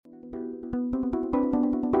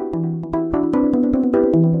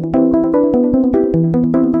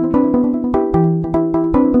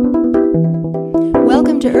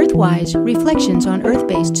Earthwise, Reflections on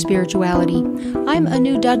Earth-Based Spirituality. I'm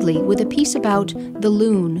Anu Dudley with a piece about the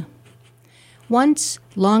loon. Once,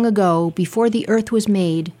 long ago, before the earth was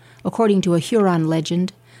made, according to a Huron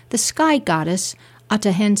legend, the sky goddess,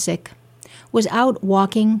 Atahensik, was out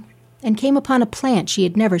walking and came upon a plant she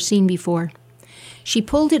had never seen before. She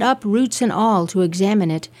pulled it up, roots and all, to examine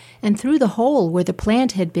it, and through the hole where the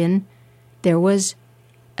plant had been, there was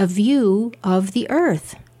a view of the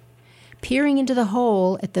earth. Peering into the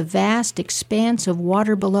hole at the vast expanse of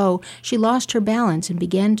water below, she lost her balance and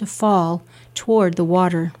began to fall toward the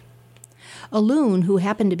water. A loon who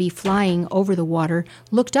happened to be flying over the water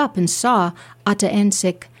looked up and saw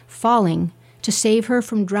Atahensik falling. To save her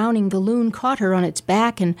from drowning, the loon caught her on its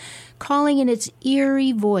back and, calling in its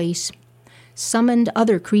eerie voice, summoned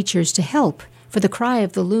other creatures to help, for the cry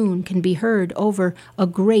of the loon can be heard over a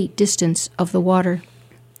great distance of the water.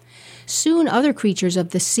 Soon other creatures of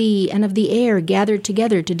the sea and of the air gathered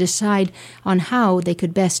together to decide on how they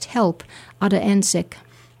could best help Atahensik.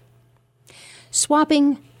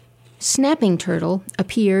 Snapping Turtle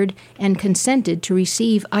appeared and consented to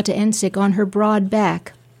receive Atahensik on her broad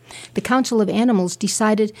back. The Council of Animals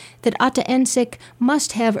decided that Atahensik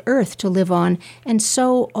must have earth to live on, and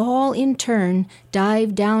so all in turn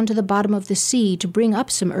dived down to the bottom of the sea to bring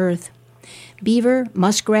up some earth. Beaver,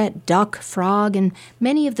 muskrat, duck, frog, and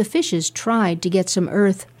many of the fishes tried to get some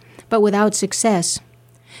earth, but without success.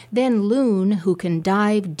 Then Loon, who can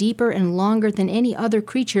dive deeper and longer than any other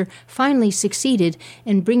creature, finally succeeded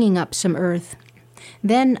in bringing up some earth.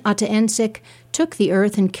 Then Atahensik took the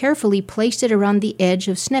earth and carefully placed it around the edge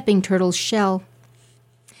of Snapping Turtle's shell.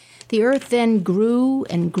 The earth then grew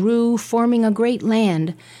and grew, forming a great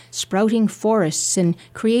land, sprouting forests and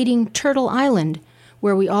creating Turtle Island,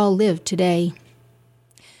 where we all live today.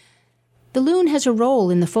 The loon has a role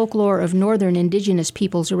in the folklore of northern indigenous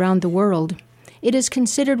peoples around the world. It is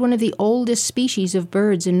considered one of the oldest species of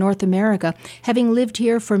birds in North America, having lived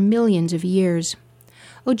here for millions of years.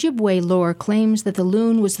 Ojibwe lore claims that the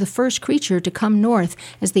loon was the first creature to come north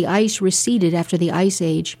as the ice receded after the Ice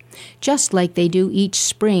Age, just like they do each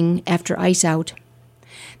spring after ice out.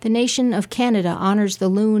 The nation of Canada honors the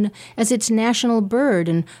loon as its national bird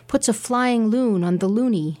and puts a flying loon on the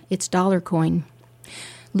loonie, its dollar coin.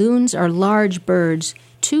 Loons are large birds,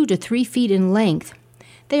 2 to 3 feet in length.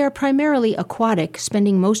 They are primarily aquatic,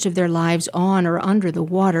 spending most of their lives on or under the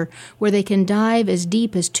water, where they can dive as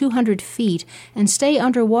deep as 200 feet and stay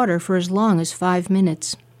underwater for as long as 5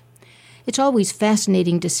 minutes. It's always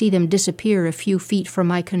fascinating to see them disappear a few feet from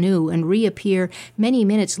my canoe and reappear many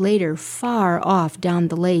minutes later far off down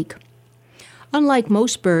the lake. Unlike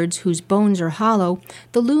most birds whose bones are hollow,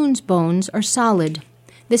 the loon's bones are solid.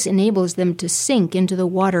 This enables them to sink into the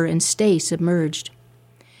water and stay submerged.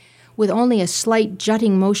 With only a slight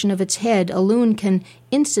jutting motion of its head, a loon can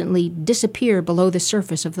instantly disappear below the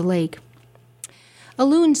surface of the lake. A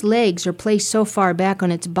loon's legs are placed so far back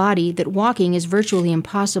on its body that walking is virtually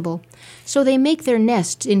impossible, so they make their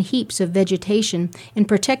nests in heaps of vegetation in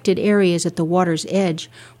protected areas at the water's edge,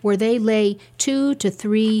 where they lay 2 to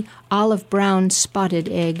 3 olive-brown spotted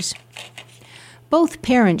eggs. Both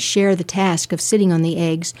parents share the task of sitting on the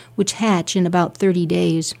eggs, which hatch in about 30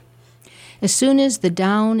 days. As soon as the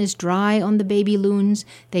down is dry on the baby loons,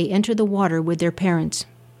 they enter the water with their parents.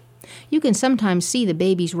 You can sometimes see the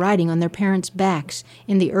babies riding on their parents' backs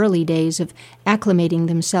in the early days of acclimating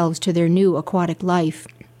themselves to their new aquatic life.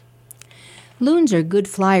 Loons are good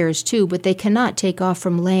flyers too, but they cannot take off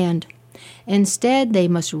from land. Instead, they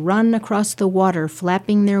must run across the water,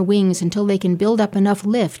 flapping their wings until they can build up enough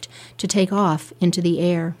lift to take off into the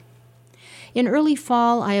air. In early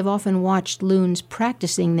fall, I have often watched loons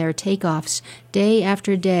practicing their takeoffs day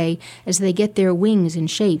after day as they get their wings in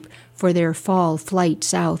shape for their fall flight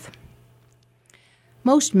south.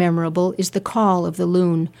 Most memorable is the call of the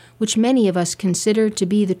loon, which many of us consider to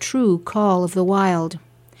be the true call of the wild.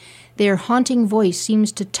 Their haunting voice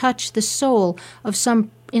seems to touch the soul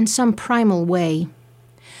in some primal way.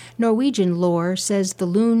 Norwegian lore says the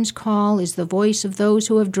loon's call is the voice of those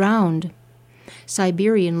who have drowned.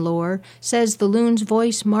 Siberian lore says the loon's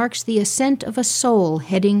voice marks the ascent of a soul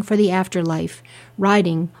heading for the afterlife,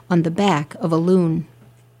 riding on the back of a loon.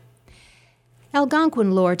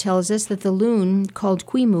 Algonquin lore tells us that the loon, called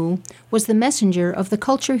Quimu, was the messenger of the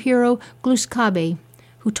culture hero Glooskabe,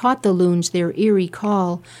 who taught the loons their eerie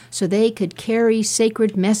call so they could carry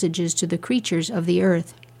sacred messages to the creatures of the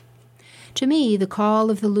earth. To me, the call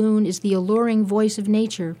of the loon is the alluring voice of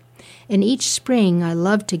nature, and each spring I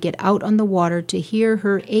love to get out on the water to hear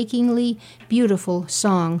her achingly beautiful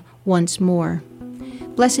song once more.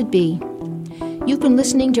 Blessed be. You've been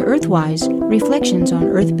listening to Earthwise, Reflections on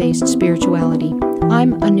Earth-Based Spirituality.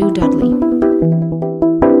 I'm Anu Dudley.